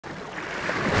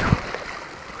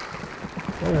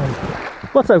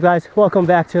What's up, guys? Welcome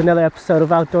back to another episode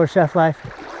of Outdoor Chef Life.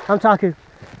 I'm Taku,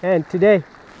 and today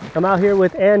I'm out here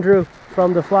with Andrew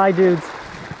from the Fly Dudes,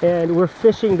 and we're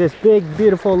fishing this big,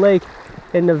 beautiful lake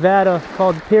in Nevada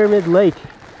called Pyramid Lake,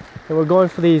 and we're going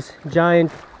for these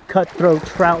giant cutthroat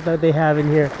trout that they have in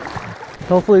here.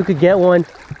 Hopefully we could get one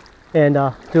and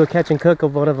do a catch and cook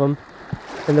of one of them,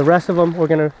 and the rest of them we're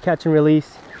gonna catch and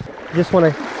release. Just want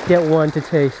to get one to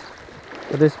taste.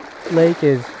 But this lake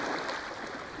is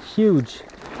huge.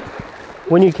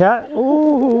 When you catch,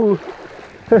 ooh,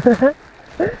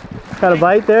 got a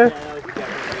bite there.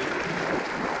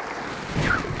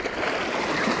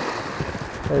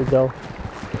 There you go.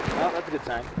 Oh, that's a good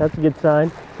sign. That's a good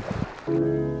sign.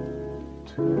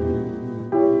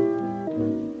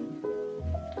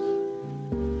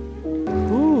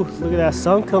 Ooh, look at that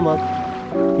sun come up.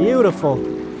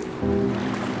 Beautiful.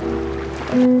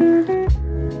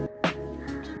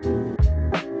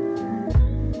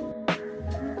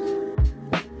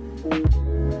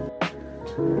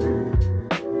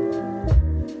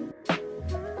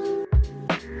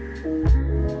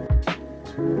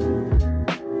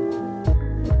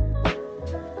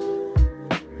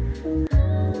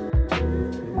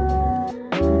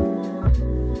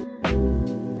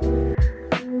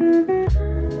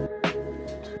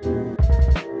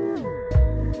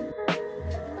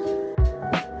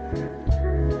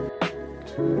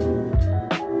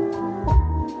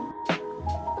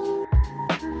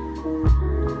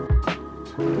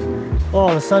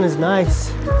 Oh, the sun is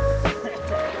nice.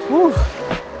 Woo.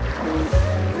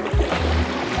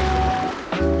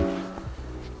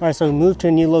 All right, so we moved to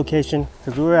a new location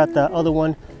because we were at the other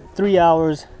one, 3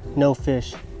 hours, no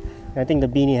fish. And I think the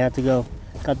beanie had to go.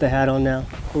 Got the hat on now.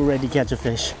 We're ready to catch a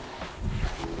fish.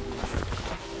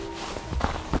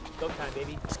 Go time,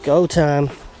 baby. It's go time.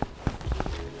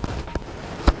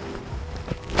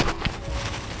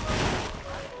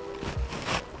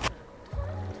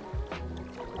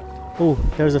 Oh,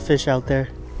 there's a fish out there.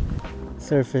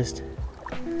 Surfaced.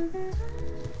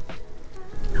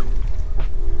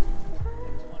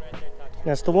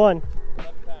 That's the one.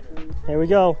 There we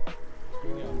go.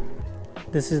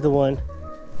 This is the one.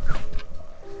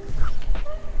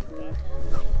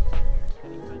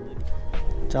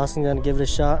 Jocelyn's gonna give it a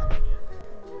shot.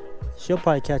 She'll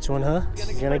probably catch one, huh?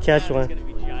 She's gonna catch one.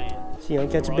 She's gonna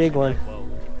catch a big one.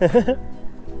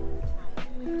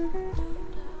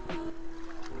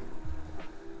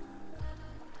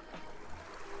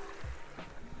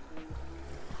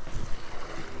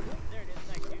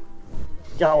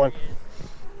 Got one.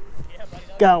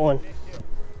 Got one.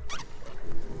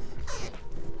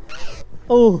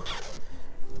 Oh,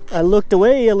 I looked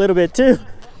away a little bit too.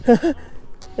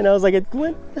 And I was like, it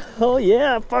went. Oh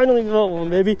yeah, finally got one,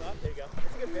 baby. There you go.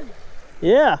 That's a good fish.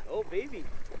 Yeah. Oh, baby.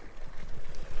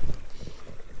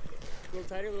 A little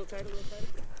tighter, a little tighter, a little tighter.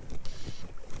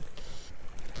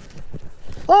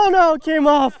 Oh no, it came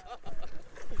off.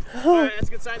 Alright, that's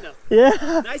a good sign though.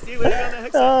 Yeah. Nice, dude. Way to go on the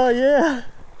hook side. Oh yeah.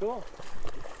 Cool.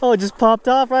 Oh, it just popped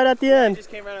off right at the end. It just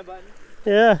came right on button.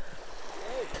 Yeah.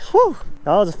 Whew.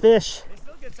 That was a fish. It's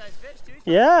still a good sized fish, dude.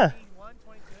 Yeah. 21,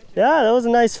 22 inches. Yeah, that was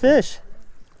a nice fish.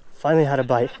 Finally had a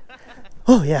bite.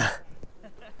 Oh yeah.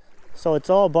 So it's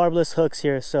all barbless hooks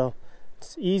here, so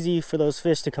it's easy for those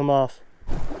fish to come off.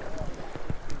 Now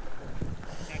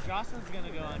Jocelyn's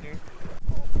gonna go under.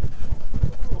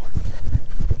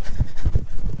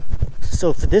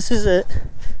 So this is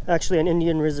actually an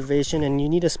Indian reservation, and you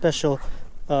need a special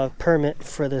permit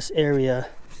for this area.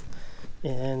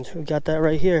 And we got that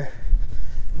right here.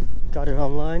 Got it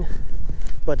online.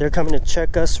 But they're coming to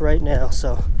check us right now,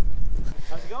 so.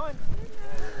 How's it going?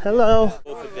 Hello.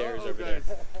 Both of theirs over there.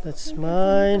 That's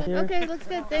mine here. Okay, looks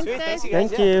good. Thanks, Sweet, guys. thanks,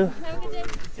 Thank you. Have a good day.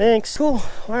 Thanks. Cool.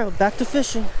 All right, back to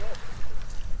fishing.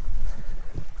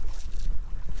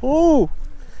 Oh.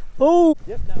 Oh.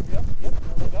 Yep, now go. Yep,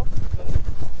 now let go.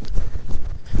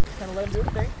 Kind of let him do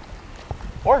his thing.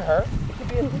 Or her.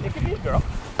 It could be a girl.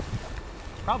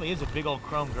 Probably is a big old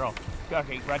chrome girl.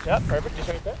 Okay, right up. Perfect. Just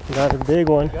right there. Got a big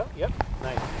one. There you go. Yep.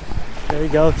 Nice. There you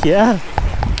go. Yeah.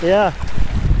 Yeah.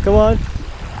 Come on.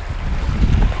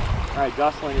 All right,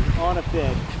 Jocelyn is on a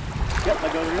fish. Yep,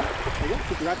 let go of the reel. There you go.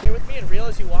 Keep the rock here with me and reel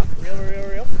as you walk. Reel, reel,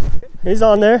 reel. He's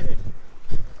on there.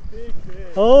 Big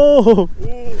fish. Oh.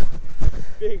 Ooh,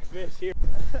 big fish here.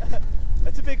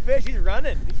 That's a big fish. He's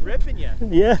running. He's ripping you.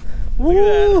 Yeah. Look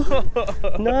Woo. at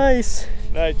that. Nice.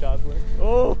 Nice, Jocelyn.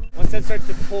 Oh. Once that starts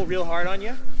to pull real hard on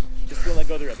you, just go let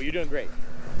go of the reel. But you're doing great.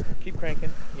 Keep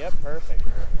cranking. Yep, perfect.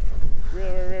 Reel,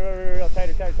 reel, reel, reel, reel.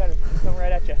 Tighter, tighter, tighter. It's coming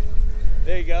right at you.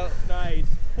 There you go. Nice.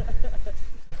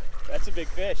 That's a big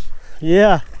fish.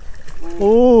 Yeah.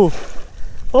 Ooh.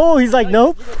 Oh, he's like,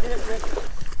 nope.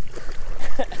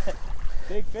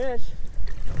 Big fish.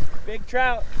 Big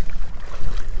trout.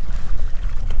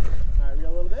 All right, reel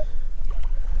a little bit.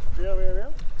 Reel, reel,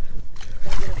 reel.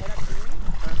 Try and get her head up to me.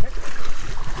 Perfect.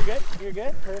 You're good. You're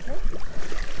good. Perfect.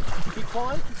 Keep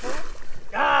pulling. Keep pulling.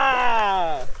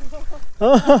 Ah!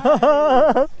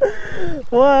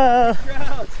 Wow.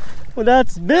 Trout. Well,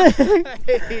 that's big.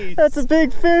 Nice. That's a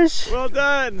big fish. Well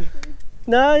done.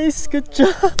 Nice. Good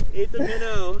job. Ate the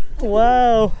minnow.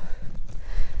 Wow.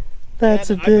 That's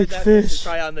a big that fish. is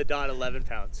probably on the dot 11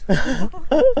 pounds.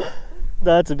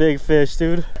 That's a big fish,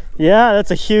 dude. Yeah,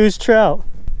 that's a huge trout.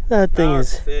 That thing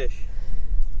is fish.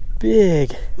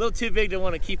 big. A little too big to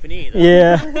want to keep and eat. Huh?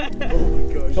 Yeah.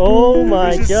 Oh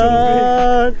my gosh.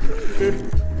 Oh my god.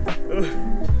 So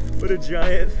what a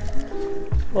giant.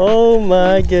 Oh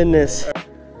my goodness.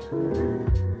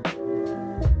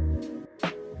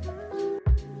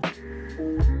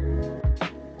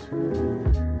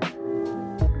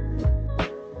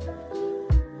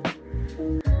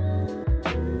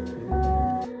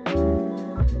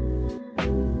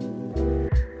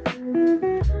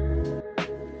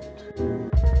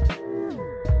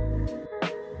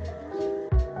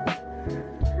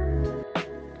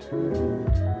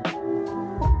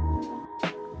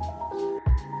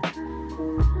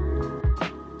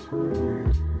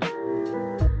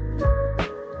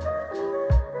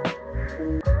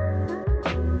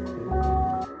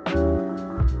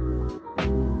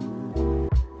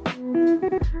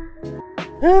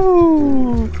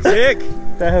 Ooh. Sick.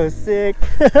 That was sick.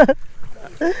 That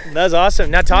was awesome.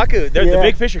 Now Taku, the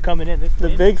big fish are coming in. This The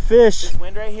wind, big fish. This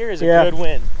wind right here is a good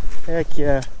wind. Heck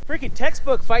yeah. Freaking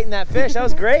textbook fighting that fish. That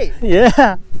was great.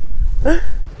 Yeah.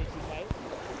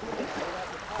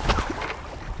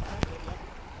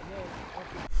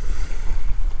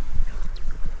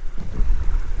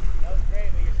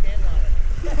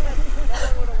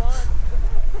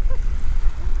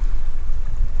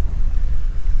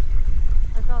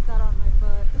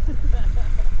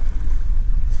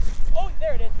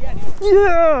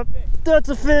 Yeah, that's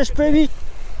a fish, baby.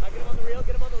 Get him on the reel,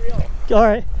 get him on the reel. All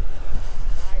right. Nice,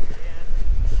 man.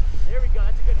 There we go,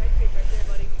 that's a good head shake right there,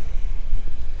 buddy.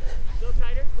 A little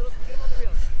tighter, get him on the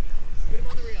reel. Get him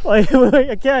on the reel. Wait,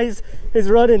 okay, he's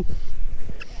running.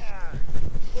 Yeah.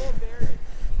 Oh, there it is.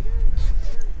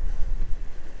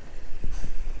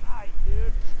 Nice,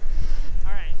 dude.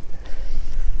 All right.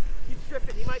 Keep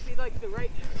stripping, he might be like the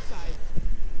right size.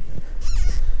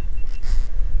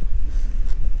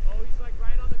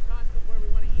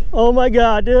 Oh my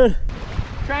god, dude.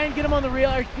 Try and get him on the reel.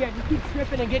 Or, yeah, just keep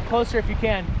stripping and get closer if you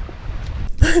can.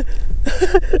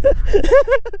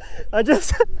 I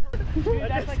just... Dude,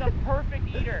 that's like a perfect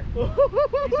eater.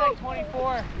 He's like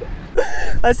 24.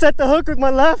 I set the hook with my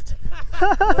left.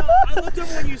 Well, I looked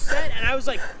over when you set and I was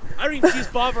like, I don't even see his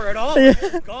bobber at all. Yeah.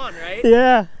 He's gone, right?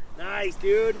 Yeah. Nice,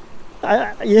 dude.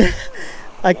 Yeah.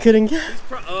 I couldn't get...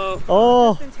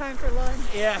 Oh. Just in time for lunch.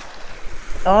 Yeah.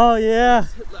 Oh yeah.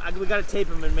 We gotta tape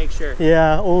him and make sure.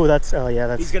 Yeah. Oh, that's. Oh yeah.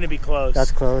 That's. He's gonna be close. That's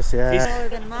close. Yeah. He's smaller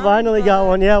than mine, Finally got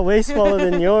one. Yeah, way smaller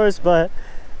than yours, but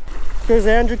because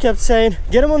Andrew kept saying,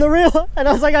 "Get him on the reel," and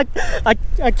I was like,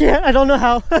 I can't. I don't know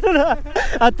how. I don't know.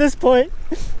 At this point,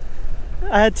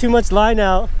 I had too much line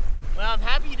out. Well, I'm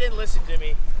happy you didn't listen to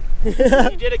me. Yeah.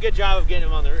 You did a good job of getting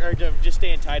him on the, or just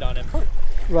staying tight on him.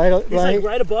 He's like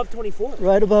right above 24.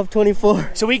 Right above 24.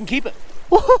 So we can keep it.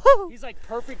 He's like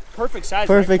perfect size.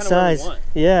 Perfect right? size.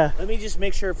 Yeah. Let me just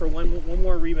make sure for one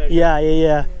more remeasure.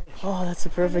 Yeah. Oh, that's a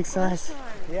perfect size.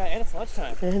 Yeah, and it's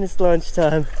lunchtime. And it's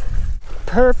lunchtime.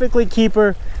 Perfectly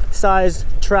keeper sized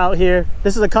trout here.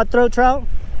 This is a cutthroat trout?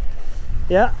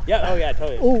 Yeah? Yeah, oh yeah,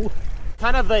 totally. Ooh.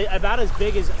 Kind of about as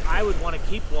big as I would want to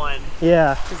keep one.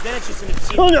 Yeah. Because then it's just an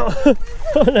obscene. Oh no!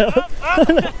 Oh no!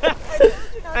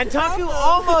 And Taku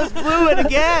almost blew it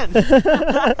again!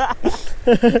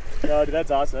 No, dude,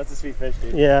 that's awesome. That's a sweet fish,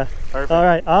 dude. Yeah. Perfect. All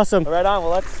right, awesome. Right on.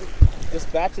 Well, let's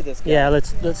dispatch this guy. Yeah,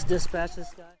 let's dispatch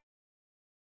this guy.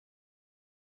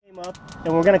 Came up,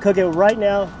 and we're gonna cook it right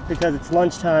now because it's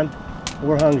lunchtime.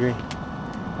 We're hungry.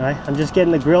 All right, I'm just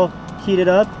getting the grill heated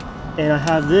up, and I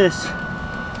have this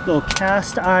little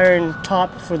cast iron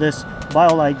top for this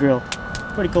BioLite grill.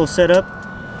 Pretty cool setup.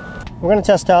 We're gonna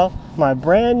test out my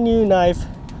brand new knife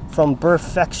from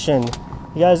Perfection.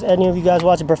 You guys, any of you guys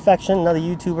watching Perfection? Another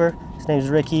YouTuber. His name's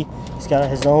Ricky. He's got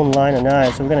his own line of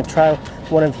knives. So we're gonna try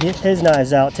one of his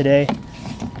knives out today.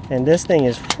 And this thing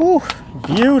is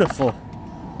beautiful.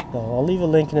 So I'll leave a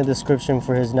link in the description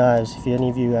for his knives if any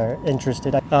of you are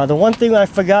interested. The one thing I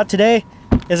forgot today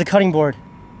is a cutting board.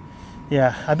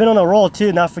 Yeah, I've been on a roll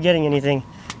too, not forgetting anything.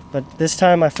 But this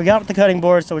time I forgot the cutting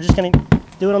board, so we're just gonna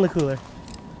do it on the cooler.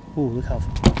 Ooh, look how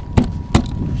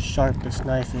sharp this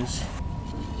knife is.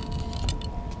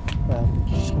 Wow,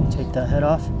 just gonna take that head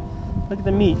off. Look at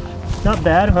the meat. Not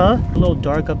bad, huh? A little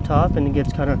dark up top, and it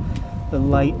gets kind of the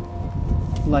light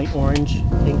orange,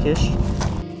 pinkish.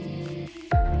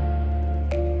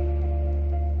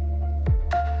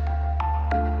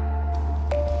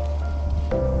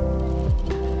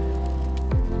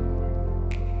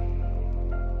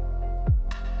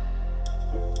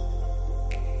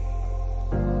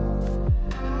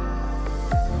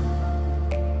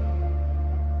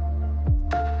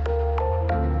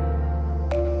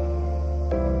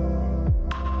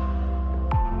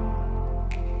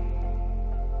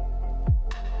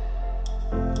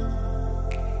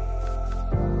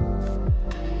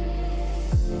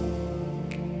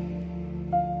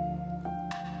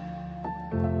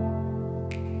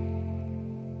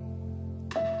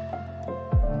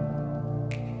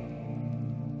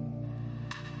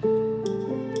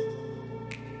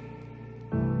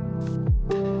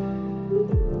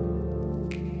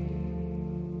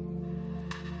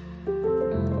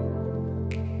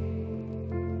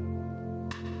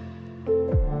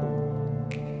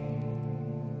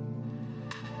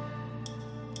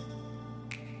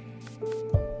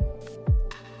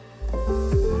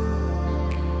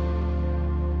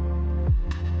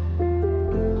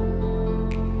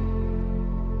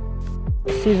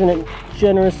 Season it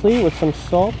generously with some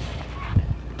salt.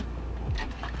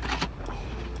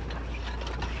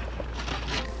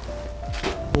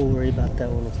 We'll worry about that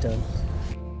when it's done.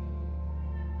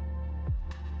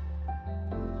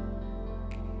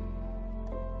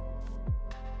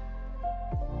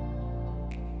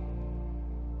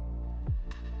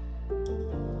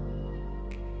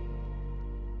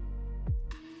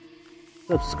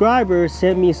 Subscriber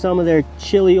sent me some of their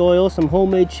chili oil, some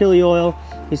homemade chili oil.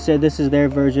 He said this is their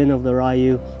version of the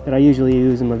Ryu that I usually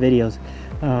use in my videos.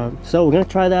 So we're gonna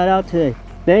try that out today.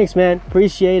 Thanks, man,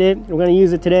 appreciate it. We're gonna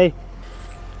use it today.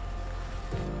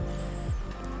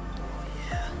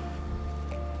 Yeah.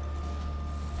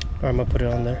 All right, I'm gonna put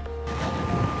it on there.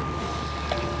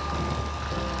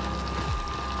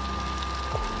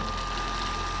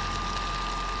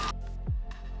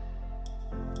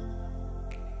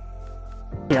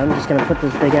 Yeah, I'm just gonna put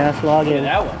this big ass log in. Look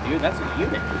at that one, dude. That's a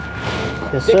unit.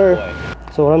 Yes, Big sir.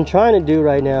 boy. So what I'm trying to do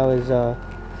right now is I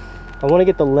want to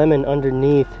get the lemon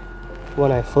underneath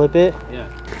when I flip it. Yeah.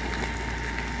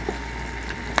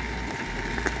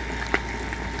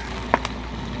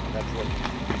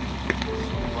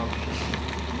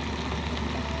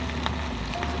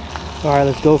 All right,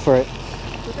 let's go for it.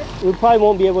 We probably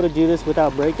won't be able to do this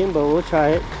without breaking, but we'll try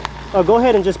it. Oh, go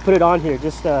ahead and just put it on here,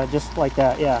 just like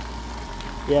that. Yeah.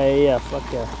 Yeah. Fuck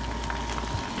yeah.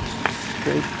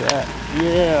 Straight that.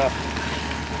 Yeah.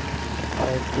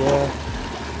 Heck yeah.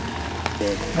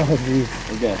 Good. Oh, geez.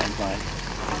 We're good. I'm fine.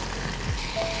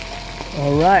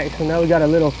 All right. So now we got a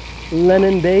little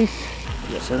lemon base.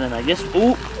 Yes, and then I guess.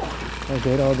 Ooh. All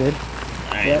good. All good.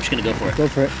 All right. Yep. I'm just gonna go for it. Go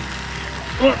for it.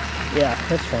 Yeah,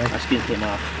 that's fine. My skin came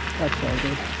off. That's all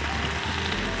good.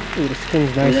 Ooh, the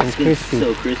skin's nice and crispy.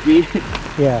 So crispy.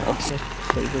 Yeah. Let's say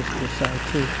this to the side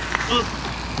too.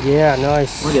 Yeah,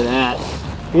 nice. Look at that.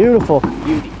 Beautiful.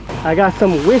 Beauty. I got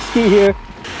some whiskey here.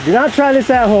 Do not try this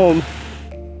at home.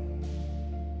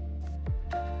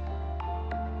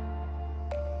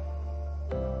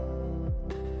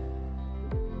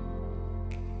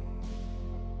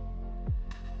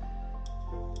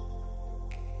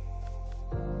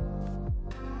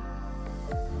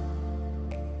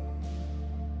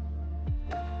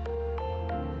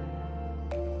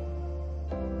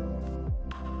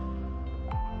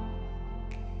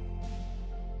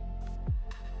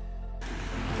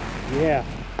 Yeah,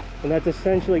 and that's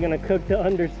essentially going to cook the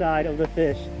underside of the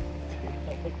fish.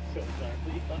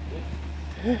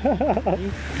 I'm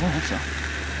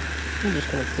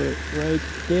just going to put it right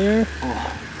there.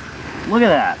 Oh, look at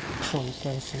that. This one's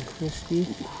nice and crispy.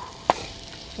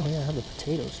 Oh yeah, I have the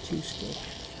potatoes too still.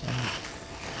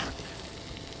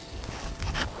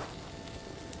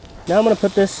 Now I'm going to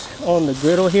put this on the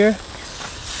griddle here.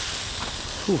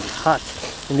 Ooh, hot.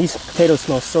 And these potatoes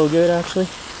smell so good actually.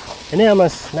 And then I'm going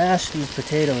to smash these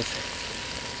potatoes.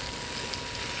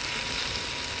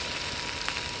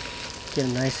 Get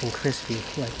them nice and crispy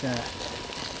like that.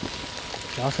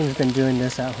 Dawson's been doing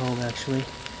this at home actually.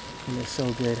 And they're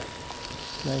so good.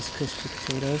 Nice crispy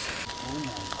potatoes. Oh my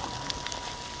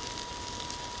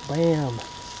God. Bam.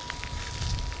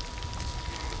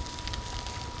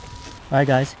 Alright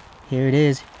guys, here it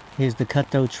is. Here's the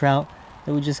cutthroat trout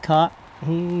that we just caught.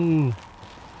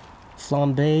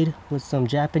 Flambéed with some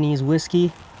Japanese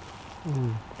whiskey.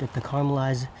 Get the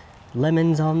caramelized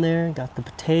lemons on there. Got the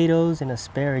potatoes and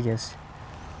asparagus.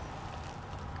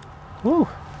 Woo!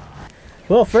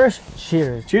 Well, first,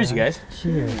 cheers. Cheers, you guys.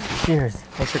 Cheers. Cheers.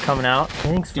 Thanks for coming out.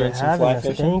 Thanks for having us.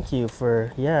 Thank you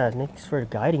for, thanks for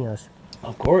guiding us.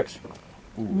 Of course.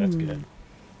 Ooh, that's good.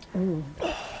 Ooh.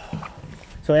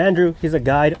 So Andrew, he's a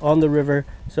guide on the river.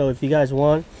 So if you guys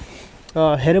want,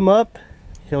 hit him up.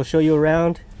 He'll show you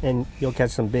around, and you'll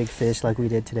catch some big fish like we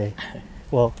did today.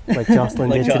 Well, like Jocelyn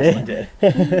did today.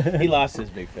 He lost his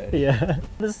big fish. Yeah.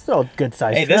 This is a good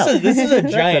size Hey, trout. this is a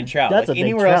giant trout. That's like a big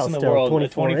anywhere trout else in the still, world,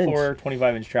 24 a 24,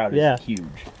 25 inch trout is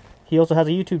huge. He also has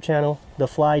a YouTube channel, The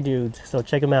Fly Dudes. So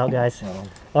check him out, guys.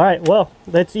 All right, well,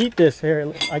 let's eat this.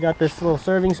 Here, I got this little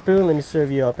serving spoon. Let me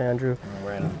serve you up, Andrew.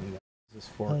 Right on. This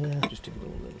fork. Just take a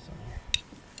little bit of this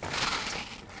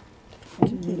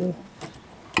on here.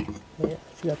 Yeah,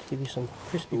 I forgot to give you some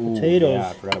crispy potatoes. Yeah,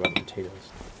 I forgot about the potatoes.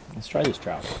 Let's try this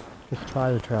trout. Let's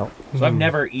try the trout. So I've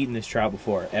never eaten this trout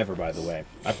before, ever, by the way.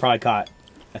 I've probably caught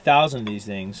 1,000 of these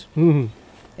things. And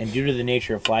due to the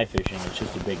nature of fly fishing, it's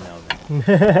just a big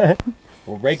no-no.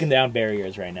 We're breaking down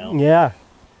barriers right now. Yeah.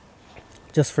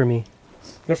 Just for me.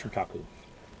 Just for Taku.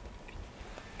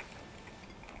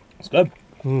 It's good.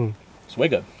 It's way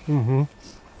good.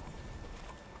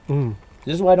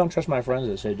 This is why I don't trust my friends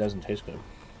that say it doesn't taste good.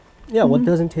 Yeah, what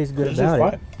doesn't taste good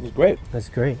about it? It's great. That's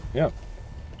great. Yeah.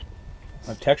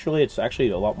 Texturally, it's actually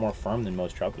a lot more firm than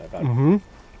most trout that I've had.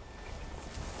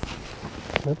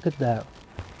 Look at that.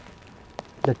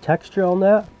 The texture on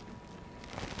that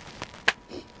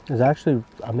is actually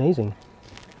amazing.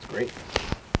 It's great.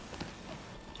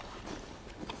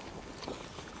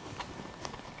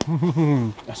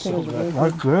 That's so good.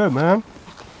 That's good, man.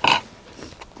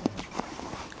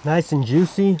 Nice and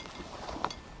juicy.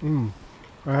 I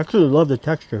actually love the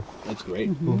texture. That's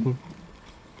great.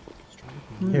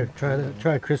 Here,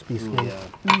 try a crispy skin.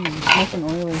 Nice and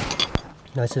oily.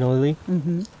 Nice and oily.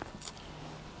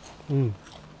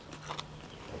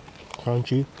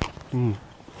 Crunchy.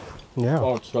 Yeah.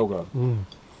 Oh, it's so good.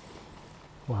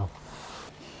 Wow.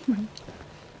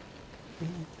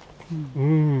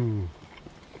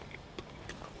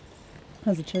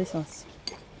 How's the chili sauce?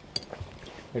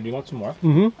 Here, do you want some more?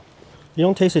 You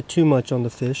don't taste it too much on the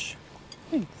fish.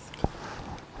 Thanks.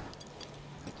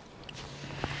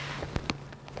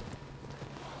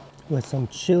 With some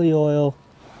chili oil,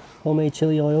 homemade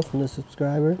chili oil from the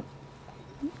subscriber.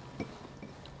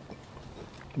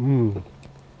 Dude,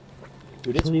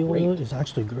 it's Chili great. oil is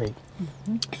actually great.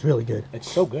 It's really good. It's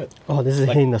so good. Oh, this is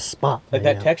hitting the spot. Like right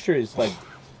that now. texture is like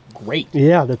great.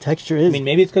 Yeah, the texture is. I mean,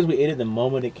 maybe it's because we ate it the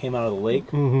moment it came out of the lake,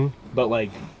 but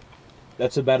like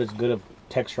that's about as good of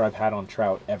texture I've had on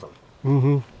trout ever.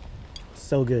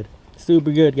 So good.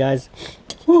 Super good, guys.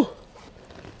 Whew.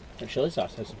 The chili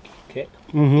sauce has some kick.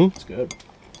 It's good.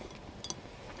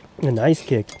 A nice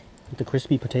kick. With the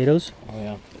crispy potatoes. Oh,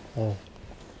 yeah. Oh.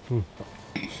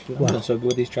 Dude, I'm doing so good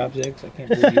with these chopsticks. I can't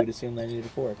believe you would assume I needed a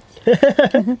fork.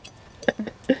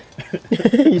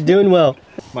 You're doing well.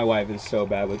 My wife is so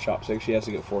bad with chopsticks. She has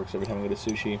to get forks every time we go to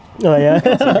sushi. Oh, yeah?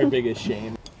 It's like her biggest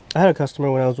shame. I had a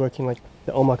customer when I was working like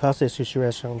the omakase sushi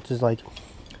restaurant, which is like,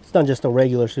 it's not just a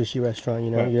regular sushi restaurant, you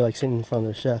know, you're like sitting in front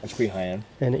of the chef. It's pretty high end.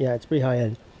 And yeah, it's pretty high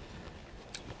end.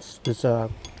 This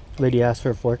lady asked for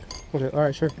a fork. Okay, all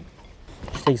right, sure.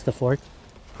 She takes the fork.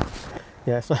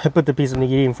 Yeah, so I put the piece of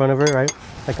nigiri in front of her, right?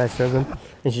 Like I served them,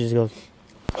 and she just goes.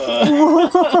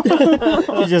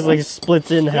 She just like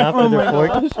splits it in half with her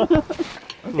fork.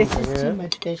 This is too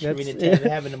much fish for me to take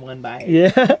having them one bite.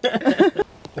 Yeah.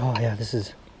 Oh yeah, this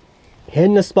is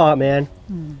hitting the spot, man.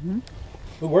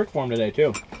 We worked for him today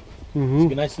too.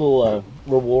 It's a nice little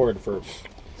reward for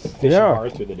fishing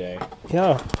hard through the day.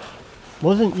 Yeah.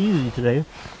 Wasn't easy today,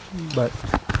 but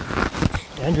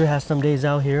Andrew has some days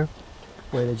out here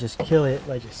where they just kill it.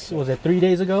 Like, was it 3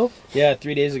 days ago? Yeah,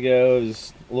 3 days ago. It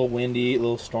was a little windy, a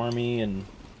little stormy, and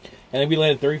then we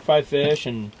landed 35 fish,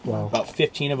 and about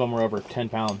 15 of them were over 10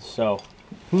 pounds. So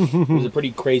it was a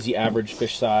pretty crazy average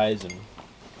fish size, and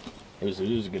it was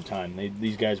a good time.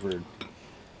 These guys were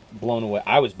blown away.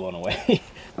 I was blown away.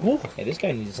 Hey, this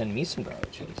guy needs to send me some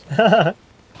garlic chilies. All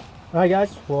right,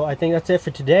 guys. Well, I think that's it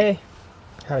for today.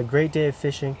 Had a great day of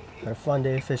fishing. Had a fun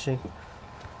day of fishing.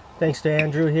 Thanks to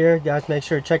Andrew here. Guys, make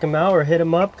sure to check him out or hit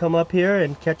him up. Come up here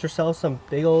and catch yourself some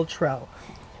big old trout.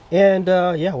 And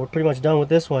yeah, we're pretty much done with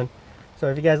this one. So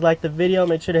if you guys liked the video,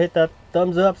 make sure to hit that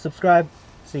thumbs up, subscribe.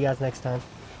 See you guys next time.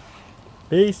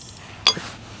 Peace.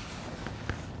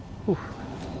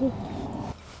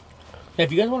 Hey,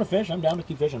 if you guys want to fish, I'm down to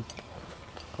keep fishing.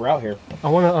 We're out here. I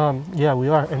want to, yeah, we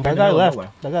are. And that guy left.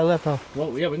 That guy left, huh?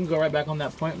 Well, yeah, we can go right back on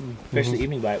that point and fish the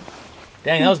evening bite.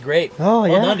 Dang, that was great. Oh,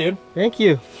 yeah. Well done, dude. Thank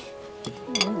you.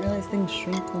 things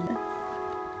shrink.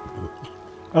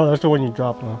 Oh, that's the one you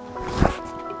dropped, huh?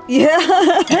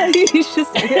 Yeah, he's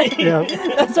just. Yeah.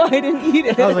 That's why I didn't eat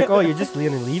it. I was like, oh, you're just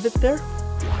gonna leave it there?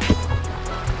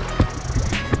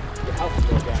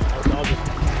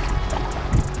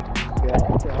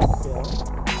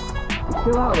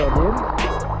 Chill out though, dude.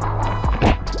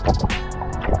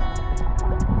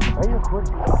 Are you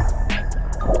recording?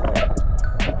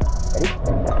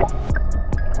 Ready?